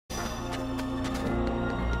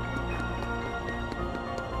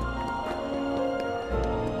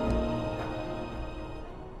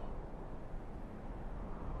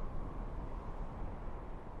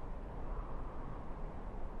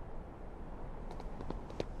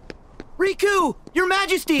Riku! Your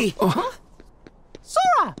Majesty!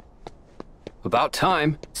 Sora! About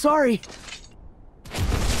time. Sorry.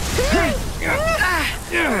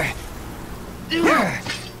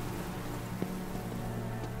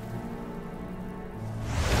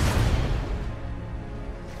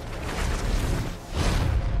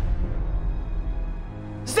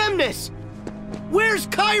 Xemnas! Where's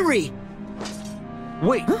Kairi?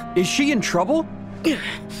 Wait, is she in trouble?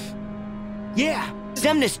 Yeah,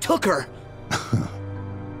 Xemnas took her.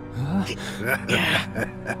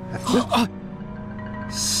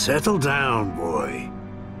 Settle down, boy.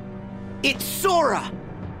 It's Sora!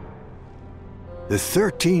 The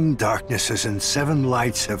 13 darknesses and 7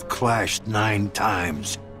 lights have clashed 9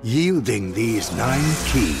 times, yielding these 9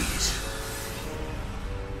 keys.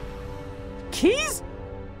 Keys?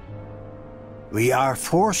 We are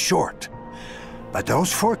 4 short, but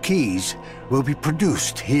those 4 keys will be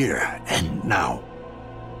produced here and now.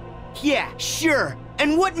 Yeah, sure.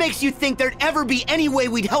 And what makes you think there'd ever be any way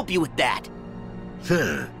we'd help you with that?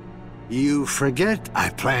 You forget I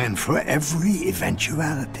plan for every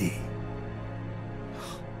eventuality.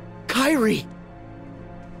 Kairi!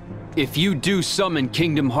 If you do summon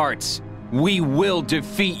Kingdom Hearts, we will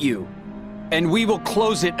defeat you. And we will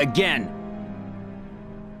close it again.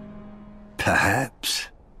 Perhaps.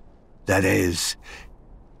 That is,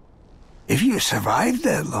 if you survive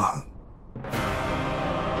that long.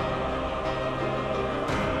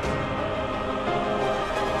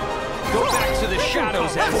 Go back to the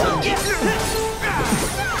shadows, Ansem.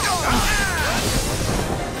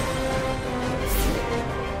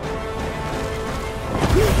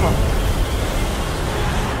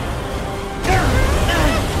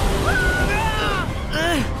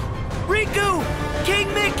 Riku! King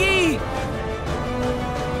Mickey!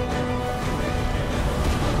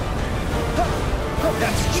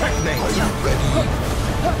 That's checkmate. Are you ready?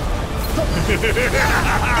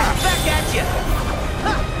 Back at you!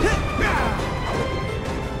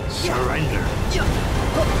 Surrender.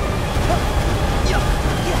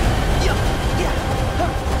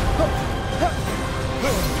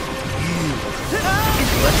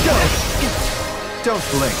 Let's go. Don't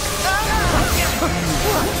blink.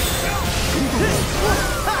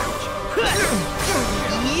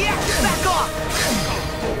 Back off!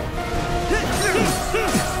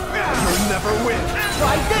 You'll never win.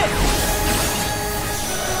 Try this!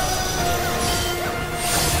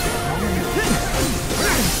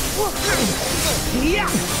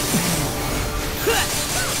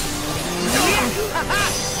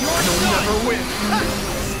 You'll never win.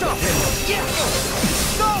 Stop him!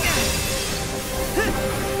 Go!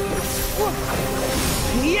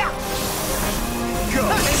 Go.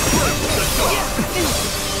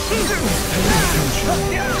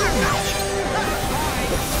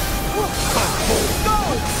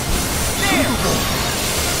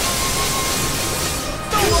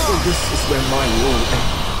 So this is where my rule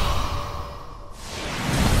ends.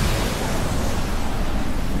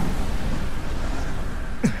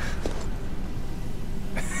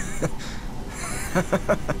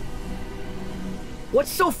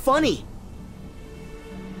 What's so funny?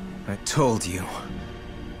 I told you.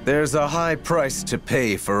 There's a high price to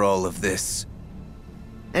pay for all of this.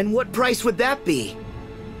 And what price would that be?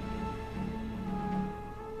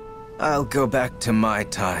 I'll go back to my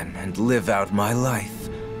time and live out my life.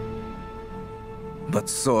 But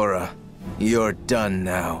Sora, you're done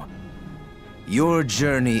now. Your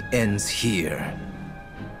journey ends here.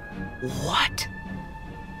 What?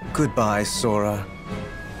 Goodbye, Sora.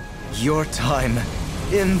 Your time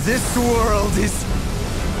in this world is...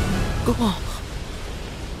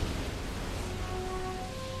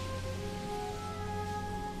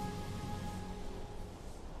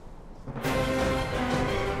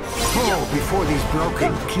 Fall before these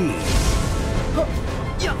broken keys.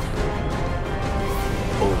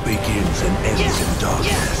 All begins and ends in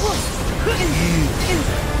darkness.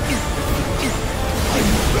 Are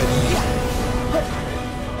you ready?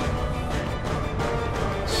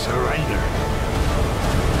 Surrender.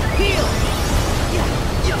 Heal!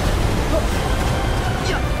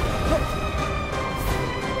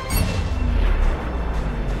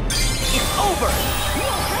 It's over!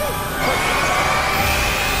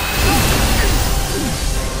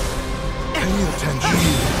 Pay attention.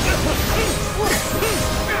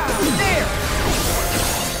 There!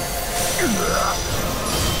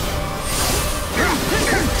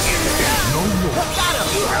 No more. Got him!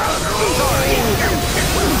 Sorry!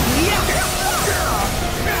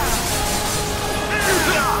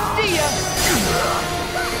 See ya!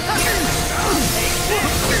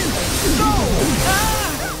 Go!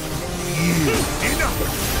 Enough.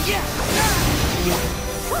 Yeah!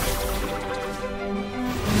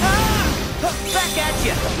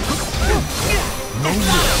 No more.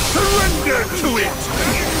 Surrender to it!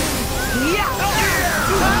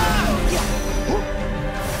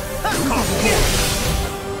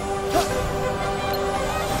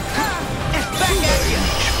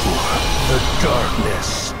 Reach for the darkness.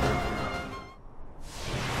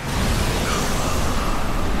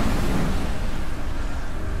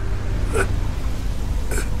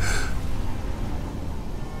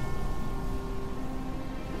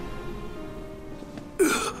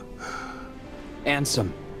 Ansem.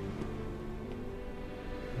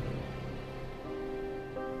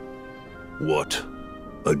 What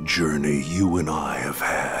a journey you and I have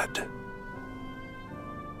had.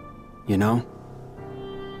 You know,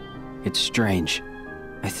 it's strange.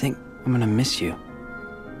 I think I'm gonna miss you.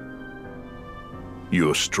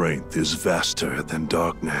 Your strength is vaster than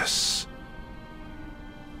darkness.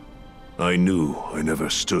 I knew I never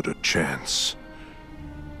stood a chance.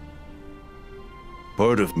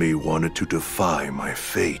 Part of me wanted to defy my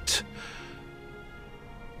fate.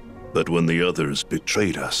 But when the others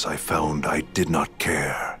betrayed us, I found I did not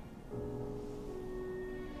care.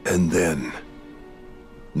 And then,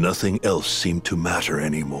 nothing else seemed to matter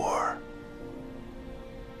anymore.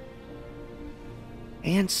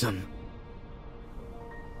 Ansem.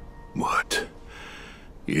 What?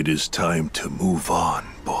 It is time to move on,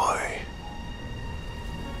 boy.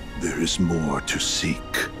 There is more to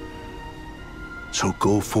seek. So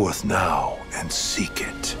go forth now and seek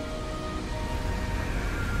it.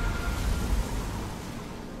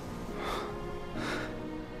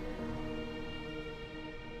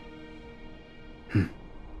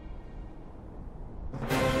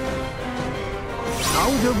 How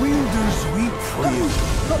the wilders weep for you.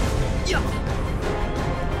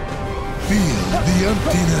 Feel the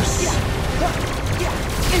emptiness.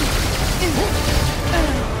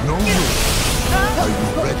 No more. Are you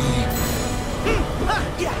ready?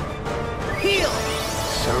 Heal!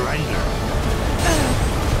 Surrender.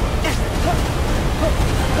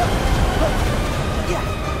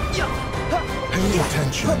 Pay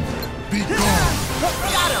attention. Be gone.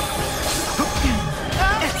 Got him!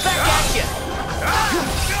 Back at you!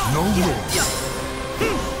 No more.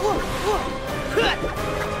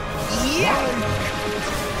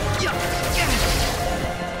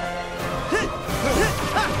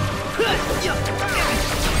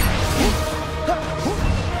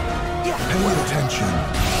 Pay attention.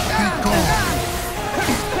 Be gone.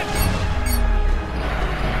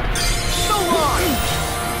 So long!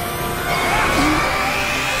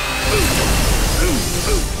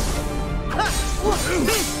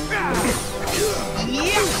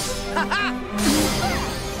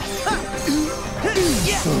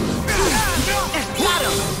 Got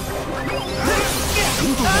him!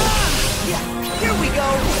 Here we go!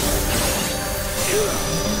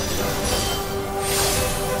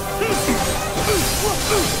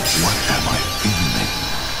 What am I feeling?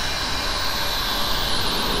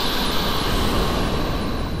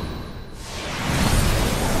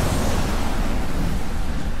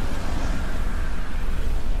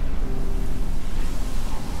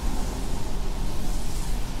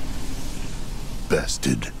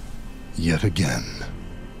 Bested yet again.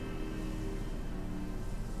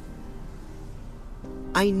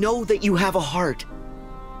 I know that you have a heart.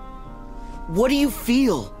 What do you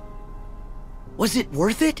feel? Was it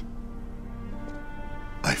worth it?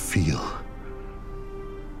 I feel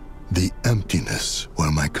the emptiness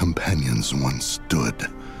where my companions once stood.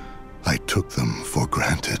 I took them for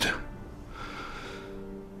granted.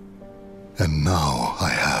 And now I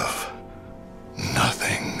have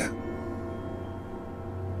nothing.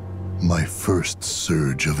 My first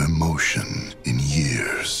surge of emotion in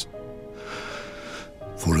years.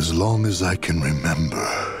 For as long as I can remember.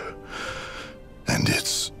 And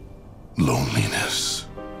it's loneliness.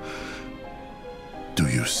 Do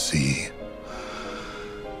you see?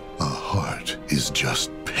 A heart is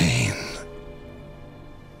just pain.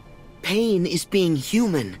 Pain is being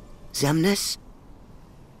human, Xemnas.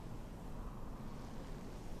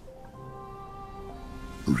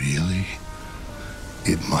 Really?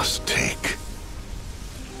 It must take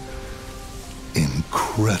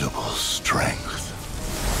incredible strength.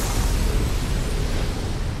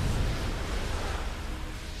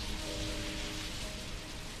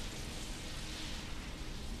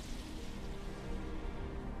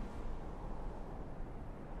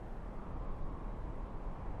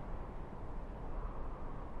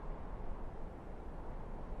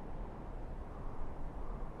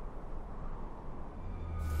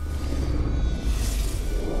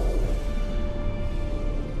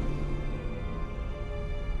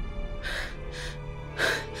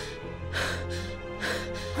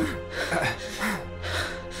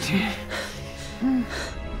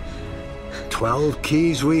 12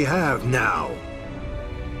 keys we have now.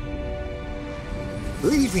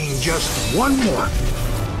 Leaving just one more.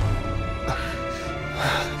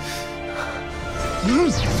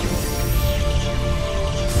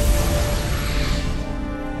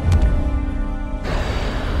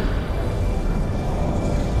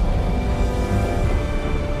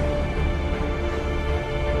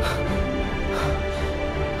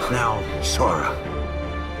 Now, Sora.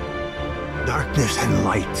 Darkness and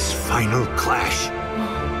light's final clash.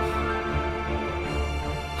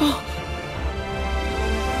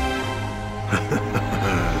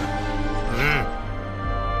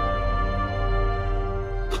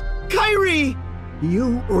 Kyrie!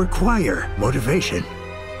 You require motivation.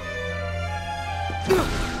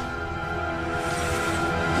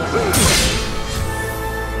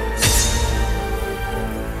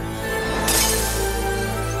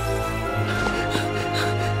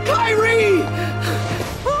 Kyrie!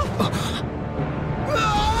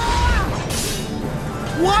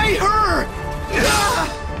 Why her?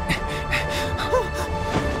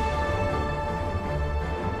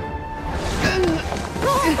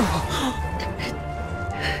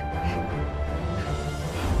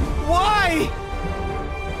 Why?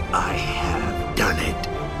 I have done it.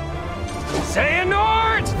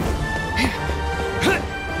 Xehanort!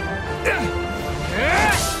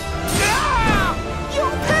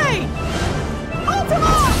 You'll pay!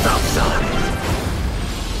 Ultima! Stop on it.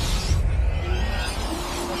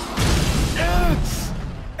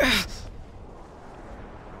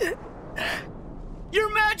 Your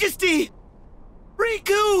Majesty!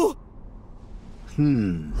 Riku!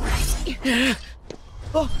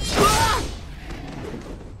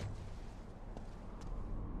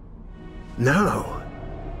 Now,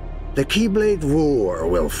 the Keyblade War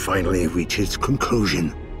will finally reach its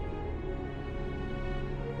conclusion.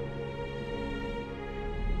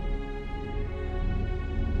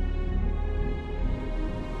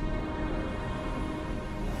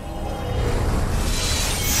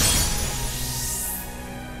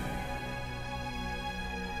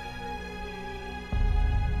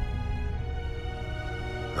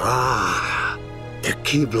 Ah, the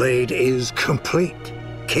Keyblade is complete.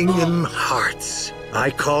 Kingdom Hearts, I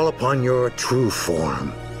call upon your true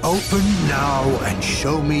form. Open now and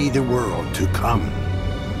show me the world to come.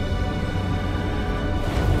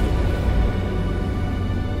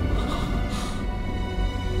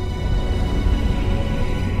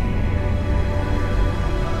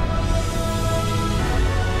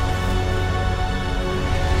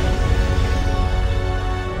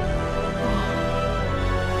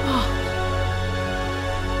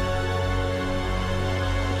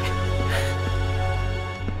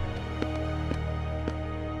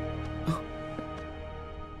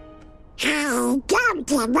 Don't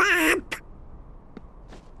give up!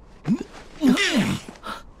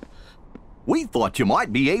 We thought you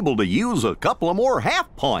might be able to use a couple of more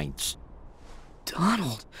half pints.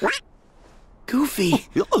 Donald. Goofy.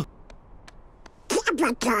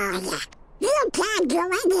 Typical. You can't do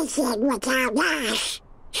anything without us,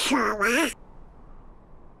 Sora.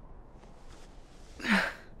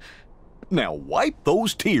 Now wipe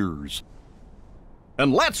those tears.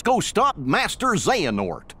 And let's go stop Master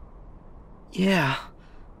Xehanort. Yeah.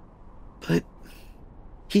 But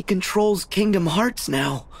he controls Kingdom Hearts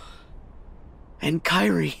now. And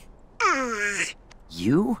Kyrie.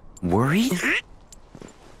 You? Worried?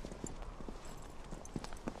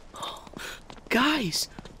 Guys.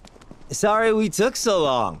 Sorry we took so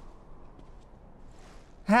long.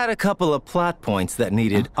 Had a couple of plot points that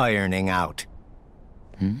needed ironing out.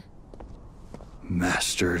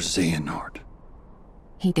 Master Xehanort.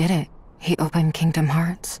 He did it. He opened Kingdom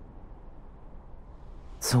Hearts.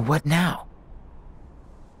 So what now?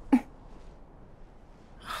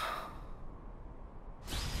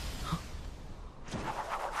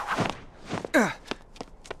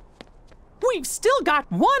 We've still got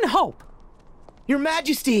one hope! Your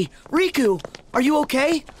Majesty! Riku! Are you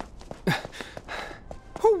okay?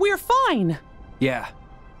 We're fine! Yeah.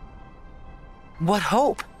 What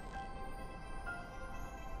hope?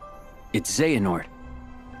 It's Xehanort.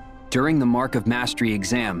 During the Mark of Mastery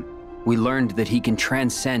exam, we learned that he can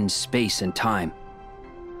transcend space and time.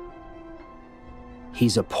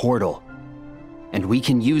 He's a portal, and we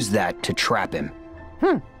can use that to trap him.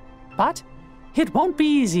 But it won't be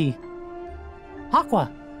easy.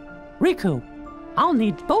 Aqua, Riku, I'll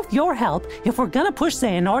need both your help if we're gonna push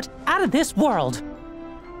Xehanort out of this world.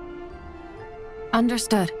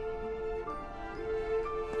 Understood.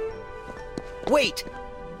 Wait!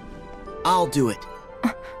 I'll do it.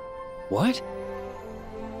 What?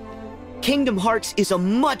 Kingdom Hearts is a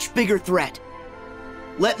much bigger threat.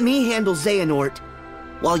 Let me handle Xehanort,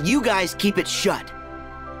 while you guys keep it shut.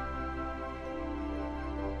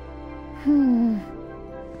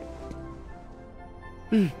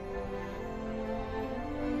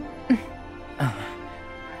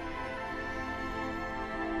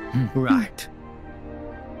 Right.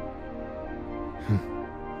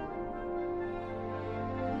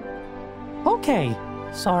 Okay,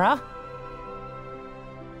 Sora.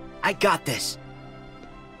 I got this.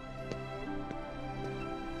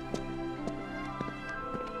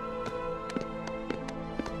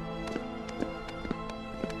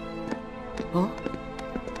 Huh?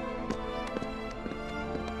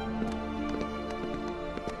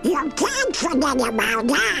 You can't forget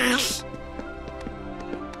about us.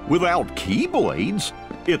 Without Keyblades,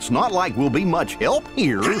 it's not like we'll be much help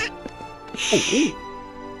here. Oh.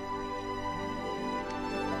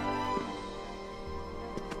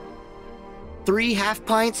 3 half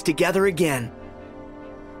pints together again.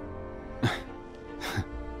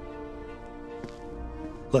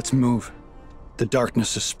 Let's move. The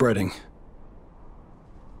darkness is spreading.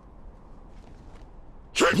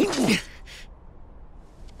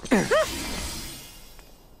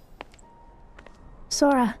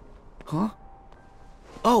 Sora. Huh?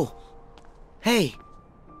 Oh. Hey.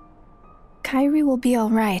 Kairi will be all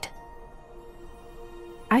right.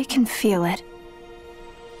 I can feel it.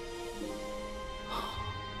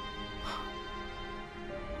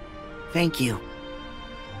 Thank you.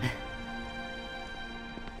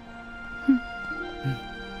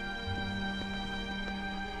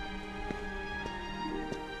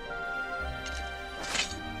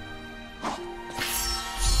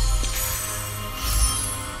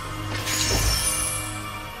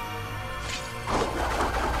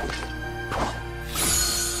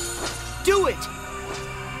 Do it!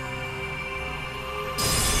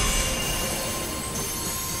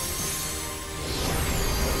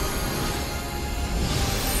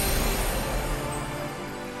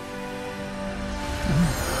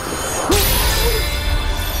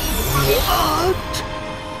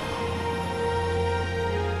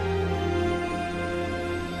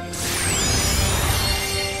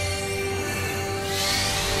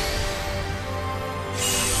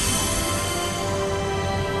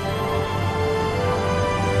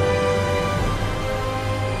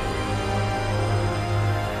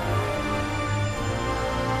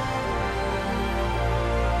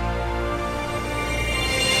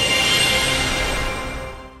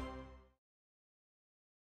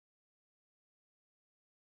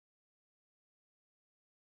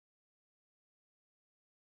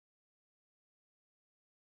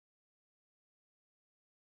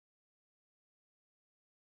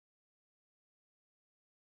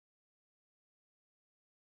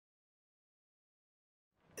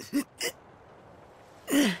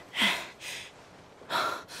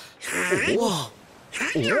 Whoa!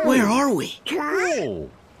 Where are we? Oh.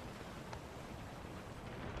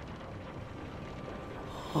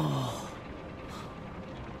 Oh.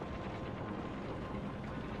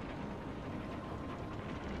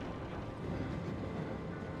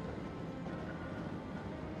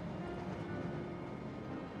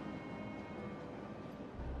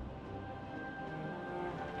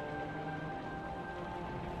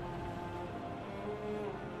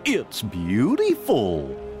 It's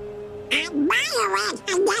beautiful. Admire it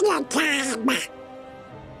another time.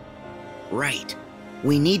 Right.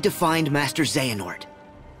 We need to find Master Xehanort.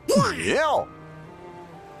 Yeah.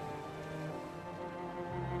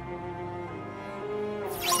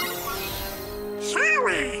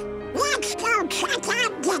 Sora, let's go check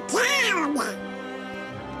out the town.